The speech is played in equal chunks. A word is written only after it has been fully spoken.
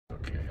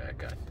I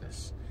got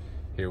this.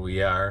 Here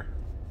we are.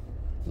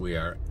 We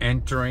are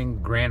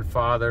entering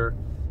Grandfather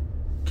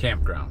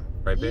Campground.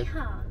 Right, babe?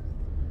 Yeehaw.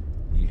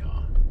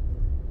 Yeehaw.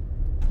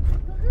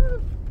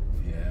 Woohoo.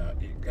 Yeah,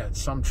 you got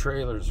some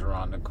trailers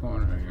around the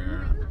corner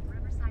here.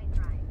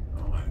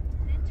 Oh,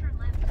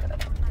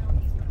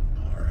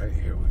 all right,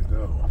 here we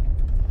go.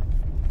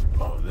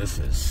 Oh, this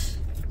is...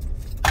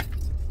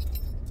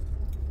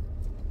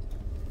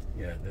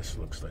 Yeah, this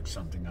looks like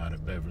something out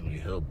of Beverly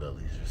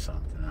Hillbillies or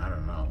something. I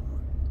don't know.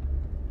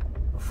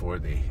 Before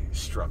they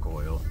struck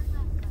oil.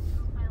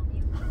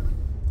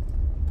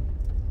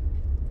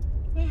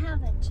 They have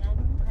a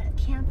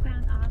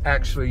campground office.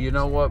 Actually, you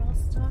know what?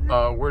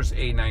 Where's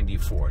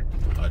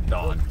A94,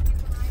 Dawn?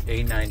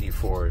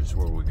 A94 is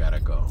where we gotta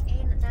go.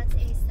 That's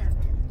A7.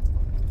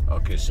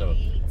 Okay, so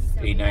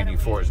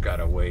A94's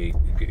gotta wait.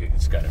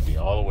 It's gotta be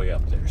all the way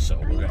up there. So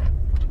we're gonna.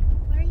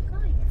 Where are you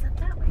going? It's up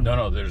that way.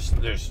 No,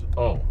 there's.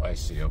 Oh, I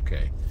see.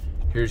 Okay,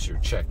 here's your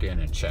check in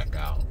and check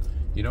out.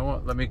 You know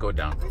what? Let me go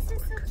down real This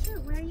is quick. so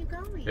cute. Where are you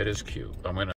going? It is cute. I'm gonna.